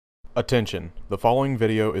Attention, the following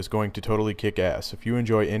video is going to totally kick ass. If you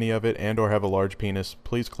enjoy any of it and or have a large penis,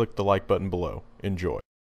 please click the like button below. Enjoy.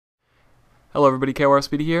 Hello everybody, TvWarder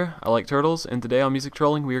Speedy here. I like turtles, and today on Music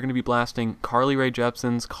Trolling we are going to be blasting Carly Rae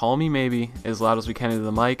Jepsen's Call Me Maybe as loud as we can into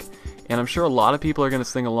the mic, and I'm sure a lot of people are going to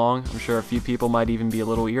sing along. I'm sure a few people might even be a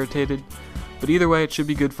little irritated, but either way it should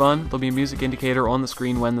be good fun. There'll be a music indicator on the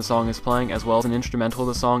screen when the song is playing, as well as an instrumental of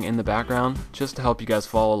the song in the background, just to help you guys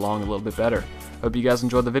follow along a little bit better. Hope you guys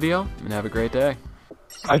enjoyed the video, and have a great day.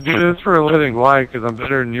 I do this for a living. Why? Because I'm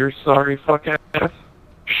better than your sorry fuck ass.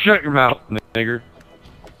 Shut your mouth, nigger.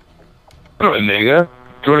 Oh, nigga.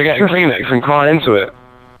 Do you want to get a Kleenex and crawl into it?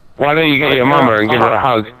 Why don't you get your mama and give her a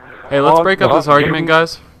hug? Hey, let's break up this argument,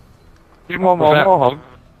 guys. Give mama a hug.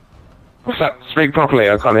 What's that? Speak properly,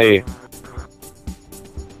 I can't hear you.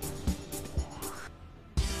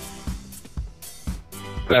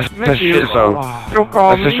 That's a shit song.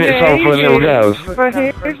 That's a shit song for little girls. But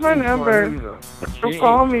here's my number. So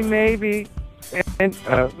call me maybe. And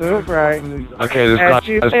look right. Okay, this guy's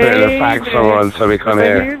putting a fax song on so we can't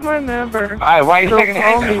hear. Here's my number. Alright, why are you taking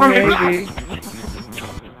Call me maybe.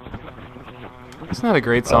 Isn't that a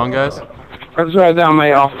great song, guys? Let's write down,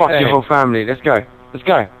 mate. I'll fuck your whole family. Let's go. Let's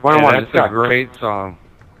go. One on one. Let's go. That's a great song.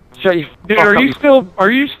 Shut your Dude, fuck up. are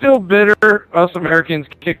you still bitter us Americans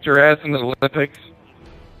kicked your ass in the Olympics?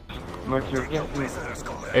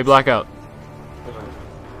 Hey, Blackout.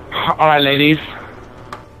 Alright, ladies.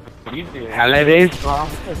 Hi, ladies.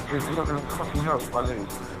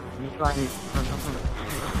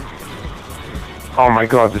 Oh my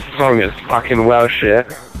god, this song is fucking well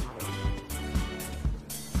shit.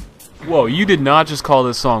 Whoa, you did not just call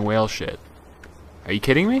this song whale shit. Are you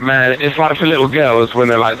kidding me? Man, it's like for little girls when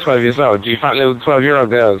they're like 12 years old. Do you fuck little 12-year-old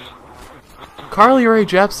girls? Carly Rae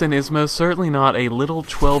Jepsen is most certainly not a little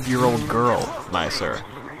 12-year-old girl, my sir.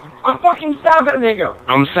 I'm fucking stabbing nigga.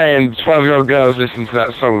 I'm saying 12-year-old girls listen to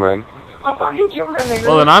that song, man. I'm fucking killing that nigga.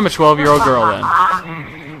 Well, then I'm a 12-year-old girl then.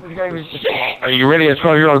 Are you really a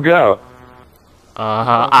 12-year-old girl?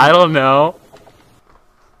 I don't know.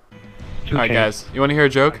 Alright guys, you wanna hear a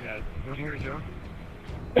joke?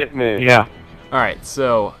 Hit me. Yeah. Alright,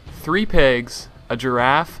 so 3 pigs, a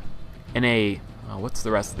giraffe, and a... Oh, what's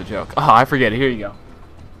the rest of the joke? Oh, I forget it. Here you go.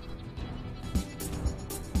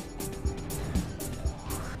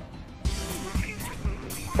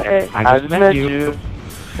 Hey, I just met you,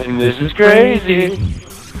 and this is crazy,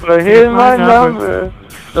 but here's my number,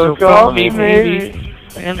 so call me maybe,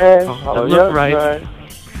 and I'll look right,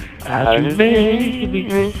 as you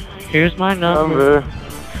maybe, Here's my number.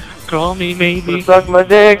 Call me maybe. suck my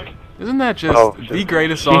dick. Isn't that just the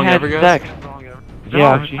greatest song ever, guys?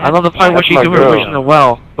 Yeah, I love the part where she threw her wish in the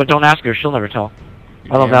well, but don't ask her, she'll never tell.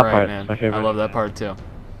 I love that part, man. it's my favorite. I love that part too.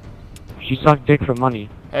 She sucked dick for money.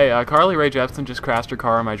 Hey, Carly Rae Jepsen just crashed her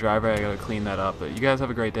car on my driveway. I gotta clean that up. But you guys have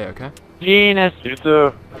a great day, okay? Venus. You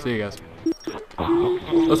too. See you guys.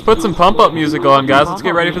 Let's put some pump up music on, guys. Let's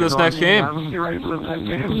get ready for this next game. Do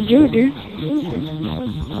it, dude.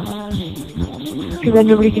 Because then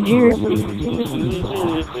nobody can hear it.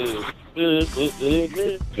 Hey,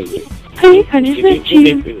 I just met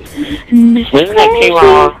you. And this is When that came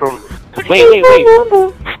on from...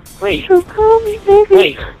 Wait. So call me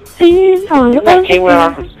baby. And all When that of came us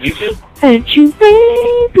on from YouTube? and you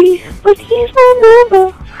baby. But here's my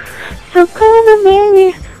number. So call me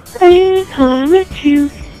baby. And I met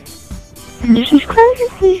you. And this is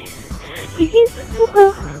crazy. But here's my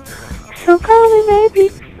number. So call me baby.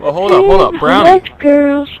 Well, hold up, Brownie.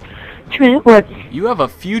 Girls. What? You have a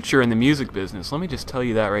future in the music business. Let me just tell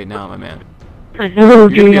you that right now, my man. I know, You're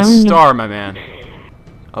dude. gonna be a I'm star, my man.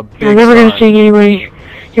 A big You're never star. gonna sing anybody.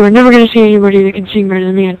 You are never gonna see anybody that can sing better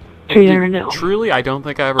than me. I'll tell you that right now. Truly, I don't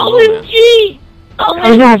think I ever will, man.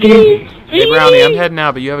 I know, dude. Hey, Brownie, I'm heading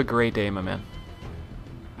out, but you have a great day, my man.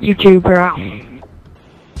 You too, bro.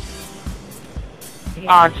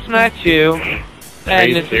 I just met you,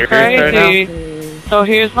 and it's crazy. So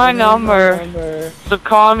here's my number. So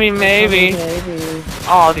call me maybe.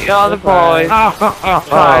 All the other boys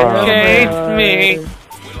try to chase me.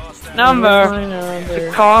 Number.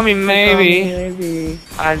 So call me maybe.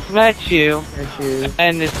 I just met you,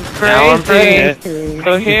 and it's crazy.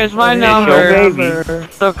 So here's my number.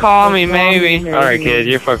 So call me maybe. Alright, kid,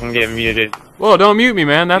 you're fucking getting muted. Whoa, don't mute me,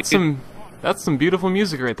 man. That's some beautiful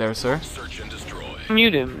music right there, sir.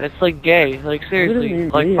 Mute him. That's like gay. Like seriously.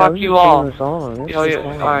 Like fuck you all.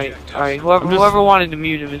 Alright. Whoever wanted to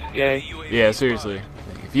mute him is gay. Yeah, seriously.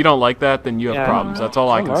 If you don't like that, then you have problems. That's all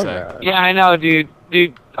I can say. Yeah, I know, dude.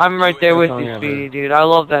 Dude, I'm right there with you, Speedy, dude. I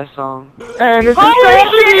love that song. And it's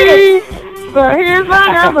crazy, but here's my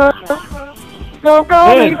number. So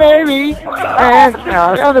call me baby, and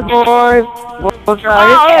now the other boys will try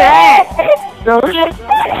it.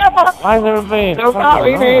 So call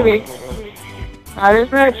me baby. I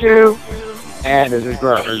just met you, and this is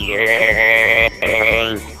crazy.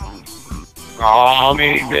 Call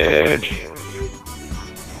me bitch.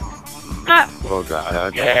 Oh God,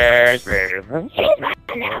 okay.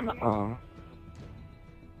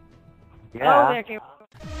 Yeah.